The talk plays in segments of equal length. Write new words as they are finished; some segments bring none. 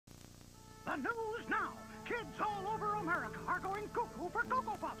The news now. Kids all over America are going cuckoo for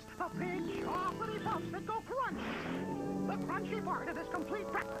Cocoa Puffs, the big chocolatey puffs that go crunch. The crunchy part of this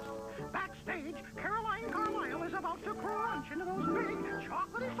complete breakfast. Backstage, Caroline Carlisle is about to crunch into those big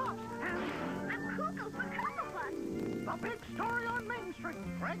chocolatey puffs, and I'm cuckoo for Cocoa Puffs. the big story on Main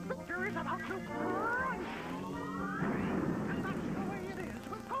Street, Greg Victor is about to crunch. And that's the way it is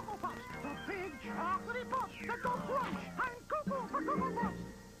with Cocoa Puffs, the big chocolatey puffs that go crunch. I'm cuckoo for Cocoa Puffs.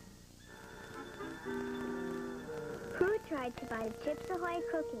 Who tried to buy a Chips Ahoy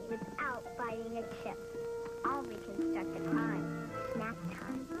cookie without biting a chip? I'll reconstruct the crime. Snack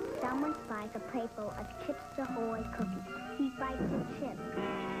time. Someone spies a plateful of Chips Ahoy cookies. He bites a chip.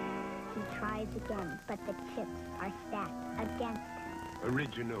 He tries again, but the chips are stacked against him.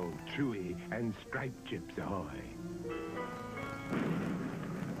 Original, chewy, and striped Chips Ahoy.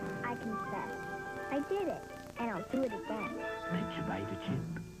 I confess. I did it, and I'll do it again. Let's you bite a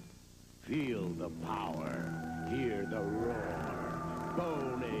chip. Feel the power. Hear the roar.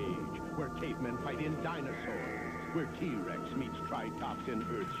 Bone Age, where cavemen fight in dinosaurs. Where T-Rex meets Triceratops in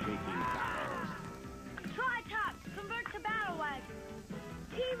earth-shaking battles. Triceratops, convert to battle wagon.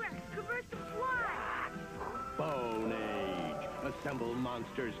 T-Rex, convert to fly. Bone Age, assemble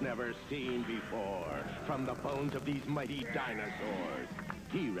monsters never seen before. From the bones of these mighty dinosaurs.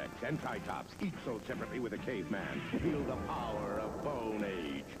 T-Rex and Triceratops, each sold separately with a caveman. Feel the power of Bone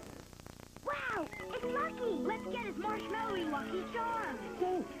Age. Wow, it's Lucky. Let's get his marshmallowy Lucky Charms.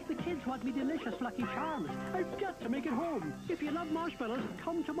 Oh, the kids want me delicious Lucky Charms. I've got to make it home. If you love marshmallows,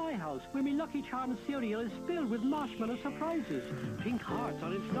 come to my house, where my Lucky Charms cereal is filled with marshmallow surprises. Pink hearts,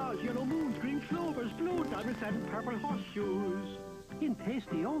 orange stars, yellow moons, green clovers, blue diamonds, and purple horseshoes. In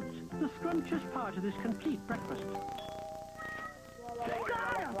pasty oats, the scrumptious part of this complete breakfast.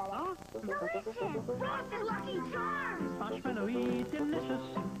 Got him! Huh? Delicious! Frosted Lucky Charms! Marshmallowy delicious.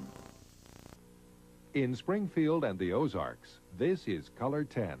 In Springfield and the Ozarks, this is Color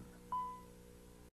 10.